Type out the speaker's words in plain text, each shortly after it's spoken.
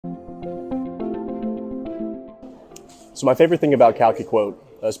So my favorite thing about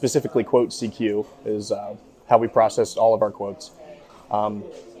CalcuQuote, specifically Quote CQ, is how we process all of our quotes,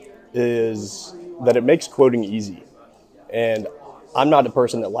 is that it makes quoting easy. And I'm not a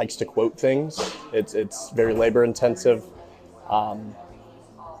person that likes to quote things. It's very labor intensive.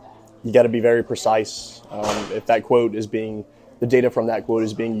 You got to be very precise. If that quote is being, the data from that quote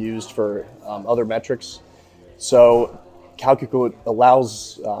is being used for other metrics. So CalcuQuote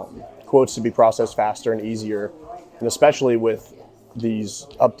allows quotes to be processed faster and easier, and especially with these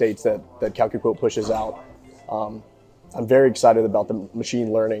updates that CalcuQuote pushes out. I'm very excited about the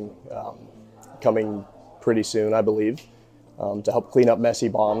machine learning coming pretty soon, I believe, to help clean up messy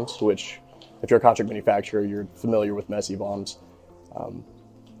bombs, which if you're a contract manufacturer, you're familiar with messy bombs.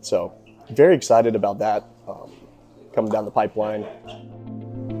 So very excited about that coming down the pipeline.